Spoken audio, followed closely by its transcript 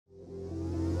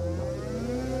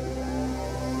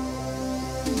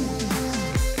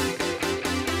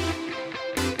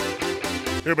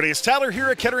Everybody, it's Tyler here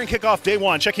at Kettering Kickoff Day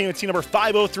 1, checking in with team number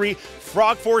 503,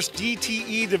 Frog Force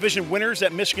DTE Division winners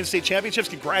at Michigan State Championships.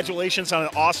 Congratulations on an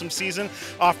awesome season.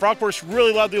 Frog Force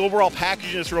really loved the overall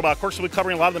packaging of this robot. Of course, we'll be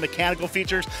covering a lot of the mechanical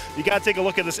features. You got to take a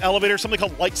look at this elevator, something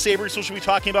called light-sabers, which we'll be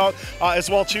talking about as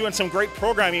well too, and some great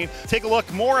programming. Take a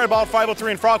look more about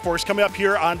 503 and Frog Force coming up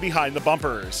here on Behind the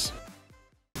Bumpers.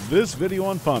 This video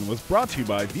on fun was brought to you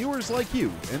by viewers like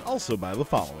you and also by the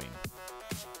following.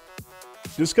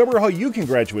 Discover how you can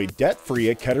graduate debt-free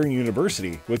at Kettering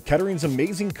University with Kettering's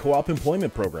amazing co-op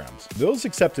employment programs. Those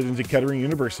accepted into Kettering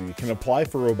University can apply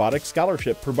for a robotics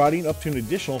scholarship, providing up to an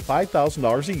additional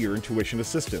 $5,000 a year in tuition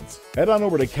assistance. Head on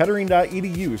over to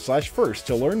kettering.edu/first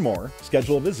to learn more,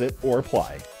 schedule a visit, or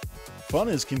apply. Fun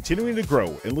is continuing to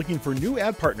grow and looking for new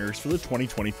ad partners for the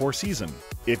 2024 season.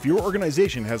 If your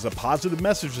organization has a positive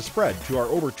message to spread to our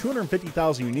over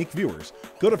 250,000 unique viewers,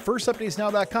 go to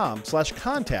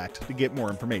firstupdatesnow.com/contact to get more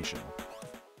information.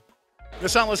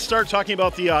 This time, let's start talking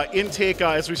about the intake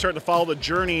as we start to follow the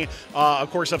journey, of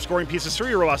course, of scoring pieces through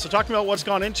your robot. So talking about what's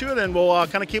gone into it, and we'll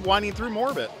kind of keep winding through more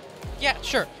of it. Yeah,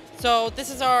 sure. So this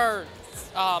is our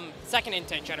second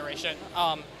intake generation.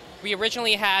 We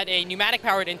originally had a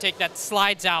pneumatic-powered intake that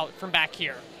slides out from back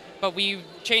here, but we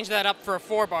changed that up for a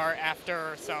 4-bar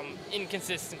after some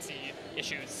inconsistency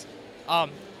issues.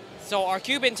 So our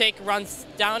cube intake runs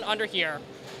down under here,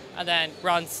 and then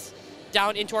runs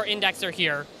down into our indexer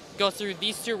here, goes through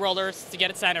these two rollers to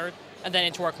get it centered, and then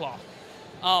into our claw.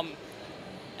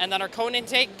 And then our cone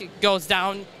intake goes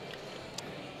down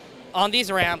on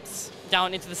these ramps,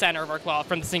 down into the center of our claw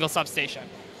from the single substation.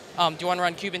 Do you want to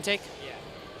run cube intake?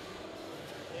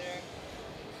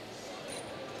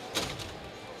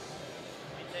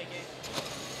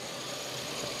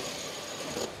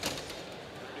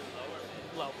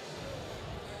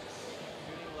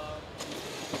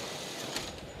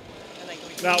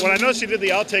 Now, when I noticed you did the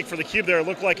outtake for the cube there, it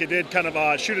looked like it did kind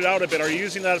of shoot it out a bit. Are you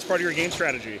using that as part of your game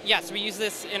strategy? Yes, we use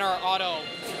this in our auto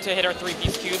to hit our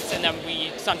 3-piece cubes, and then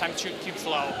we sometimes shoot cubes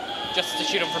low, just to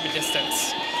shoot them from a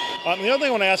distance. The other thing I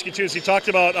want to ask you too is you talked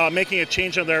about making a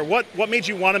change on there. What made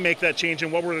you want to make that change,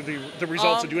 and what were the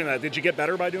results of doing that? Did you get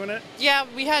better by doing it? Yeah,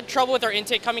 we had trouble with our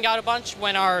intake coming out a bunch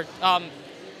when our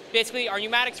basically our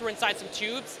pneumatics were inside some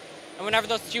tubes, and whenever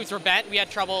those tubes were bent, we had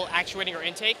trouble actuating our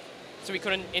intake. So we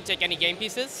couldn't intake any game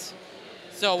pieces.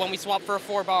 So when we swapped for a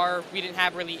 4-bar, we didn't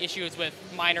have really issues with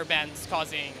minor bends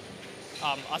causing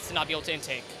us to not be able to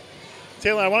intake.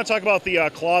 Taylor, I want to talk about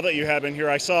the claw that you have in here.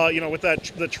 I saw, with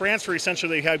the transfer essentially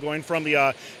that you had going from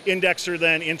the indexer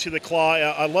then into the claw.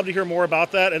 I'd love to hear more about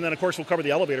that, and then of course we'll cover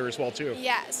the elevator as well too.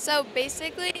 Yeah, so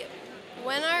basically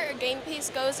when our game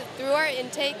piece goes through our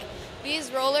intake,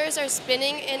 these rollers are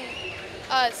spinning and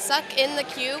suck in the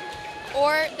cube,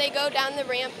 or they go down the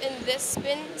ramp and this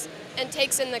spins and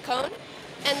takes in the cone.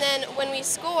 And then when we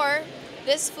score,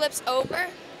 this flips over,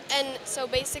 and so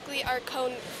basically our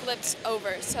cone flips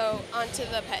over, so onto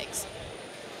the pegs.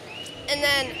 And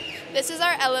then this is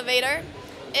our elevator.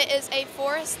 It is a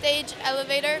 4-stage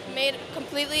elevator made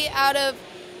completely out of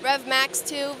RevMax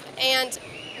tube and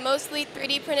mostly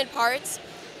 3D printed parts.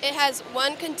 It has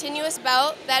one continuous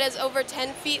belt that is over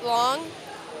 10 feet long,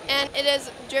 and it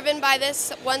is driven by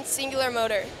this one singular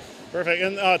motor. Perfect.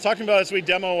 And talking about as we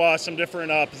demo some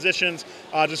different positions,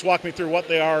 just walk me through what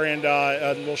they are, and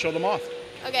we'll show them off.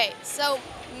 Okay, so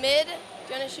mid,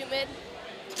 do you want to shoot mid?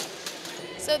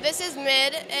 So this is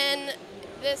mid, and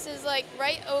this is like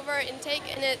right over intake,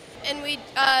 and we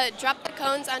drop the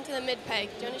cones onto the mid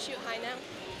peg. Do you want to shoot high now?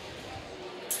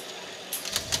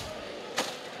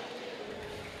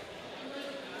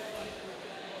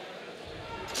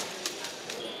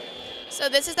 So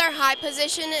this is our high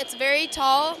position. It's very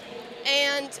tall,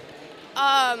 and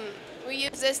we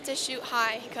use this to shoot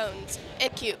high cones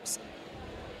and cubes.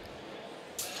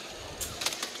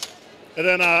 And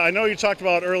then I know you talked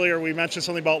about earlier, we mentioned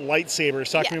something about light-sabers.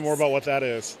 Talk to me more about what that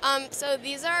is. So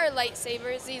these are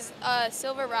light-sabers, these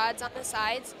silver rods on the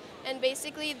sides, and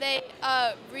basically they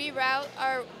reroute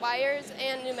our wires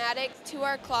and pneumatics to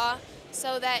our claw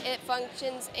so that it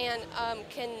functions and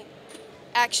can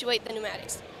actuate the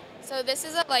pneumatics. So this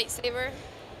is a lightsaber.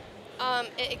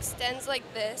 It extends like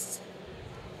this.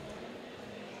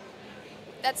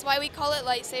 That's why we call it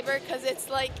lightsaber, because it's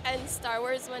like in Star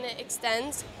Wars when it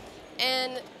extends.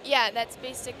 And yeah, that's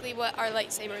basically what our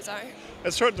lightsabers are.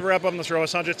 Let's start to wrap up on this,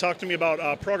 Sanjay. Talk to me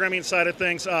about programming side of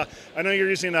things. I know you're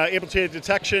using amputated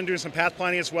detection, doing some path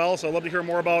planning as well, so I'd love to hear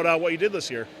more about what you did this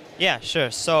year. Yeah,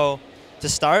 sure. So to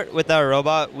start with our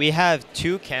robot, we have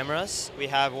 2 cameras. We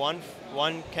have one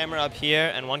camera up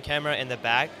here and one camera in the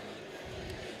back.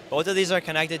 Both of these are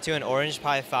connected to an Orange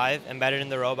Pi 5 embedded in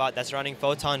the robot that's running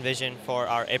photon vision for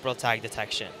our April tag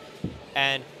detection.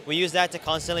 And we use that to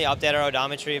constantly update our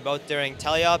odometry both during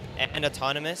teleop and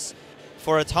autonomous.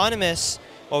 For autonomous,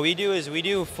 what we do is we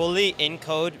do fully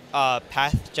in-code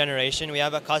path generation. We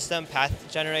have a custom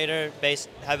path generator based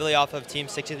heavily off of Team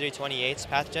 6328's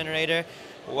path generator,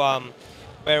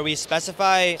 where we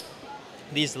specify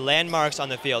these landmarks on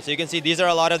the field. So you can see these are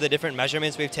a lot of the different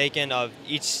measurements we've taken of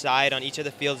each side on each of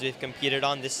the fields we've competed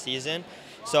on this season.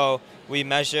 So we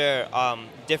measure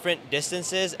different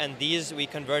distances, and these we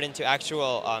convert into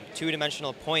actual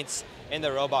two-dimensional points in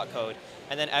the robot code.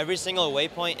 And then every single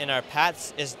waypoint in our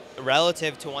paths is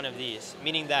relative to one of these,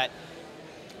 meaning that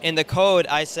in the code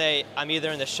I say I'm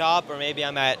either in the shop or maybe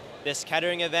I'm at this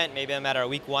Kettering event, maybe I'm at our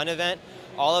week 1 event.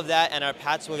 All of that and our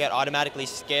paths will get automatically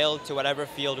scaled to whatever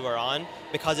field we're on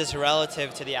because it's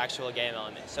relative to the actual game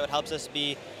element. So it helps us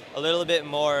be a little bit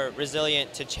more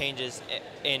resilient to changes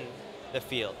in the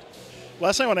field.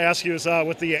 Last thing I want to ask you is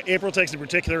with the April tags in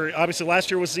particular, obviously last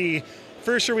year was the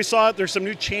first year we saw it. There's some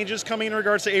new changes coming in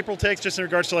regards to April tags, just in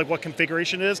regards to like what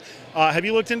configuration is. Have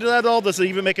you looked into that at all? Does it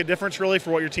even make a difference really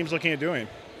for what your team's looking at doing?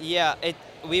 Yeah,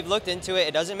 we've looked into it.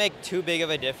 It doesn't make too big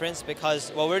of a difference because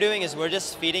what we're doing is we're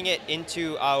just feeding it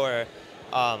into our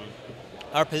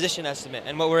position estimate.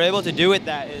 And what we're able to do with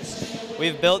that is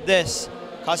we've built this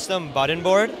custom button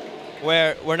board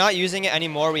where we're not using it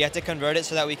anymore. We had to convert it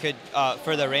so that we could,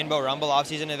 for the Rainbow Rumble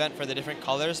off-season event for the different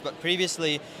colors. But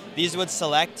previously, these would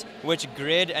select which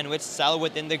grid and which cell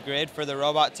within the grid for the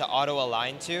robot to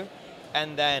auto-align to.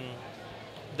 And then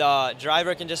the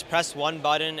driver can just press one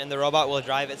button and the robot will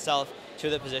drive itself to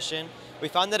the position. We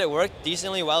found that it worked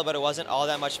decently well, but it wasn't all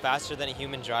that much faster than a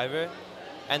human driver.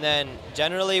 And then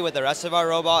generally with the rest of our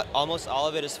robot, almost all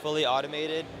of it is fully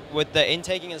automated. With the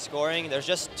intaking and scoring, there's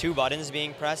just 2 buttons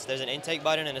being pressed. There's an intake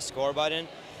button and a score button.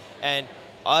 And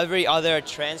every other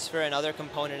transfer and other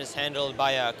component is handled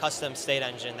by a custom state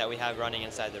engine that we have running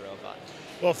inside the robot.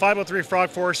 Well, 503 Frog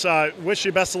Force, wish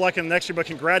you best of luck in the next year, but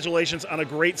congratulations on a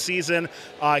great season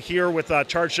here with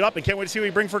Charged Up, and can't wait to see what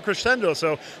you bring for Crescendo.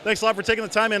 So thanks a lot for taking the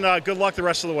time, and good luck the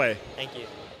rest of the way. Thank you.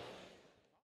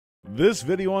 This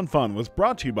video on fun was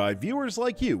brought to you by viewers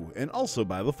like you, and also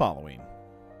by the following.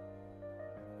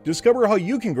 Discover how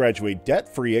you can graduate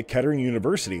debt-free at Kettering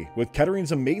University with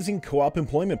Kettering's amazing co-op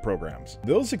employment programs.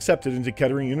 Those accepted into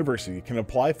Kettering University can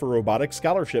apply for a robotics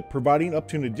scholarship, providing up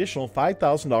to an additional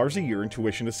 $5,000 a year in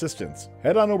tuition assistance.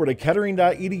 Head on over to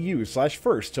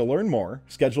kettering.edu/first to learn more,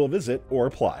 schedule a visit, or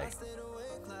apply.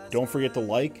 Don't forget to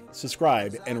like,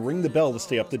 subscribe, and ring the bell to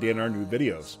stay up to date on our new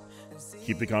videos.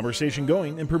 Keep the conversation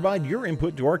going and provide your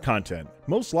input to our content.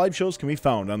 Most live shows can be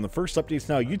found on the First Updates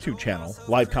Now YouTube channel,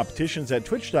 live competitions at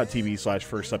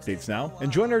twitch.tv/firstupdatesnow,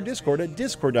 and join our Discord at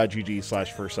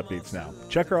discord.gg/firstupdatesnow.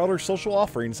 Check our other social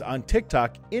offerings on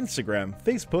TikTok, Instagram,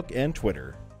 Facebook, and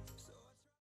Twitter.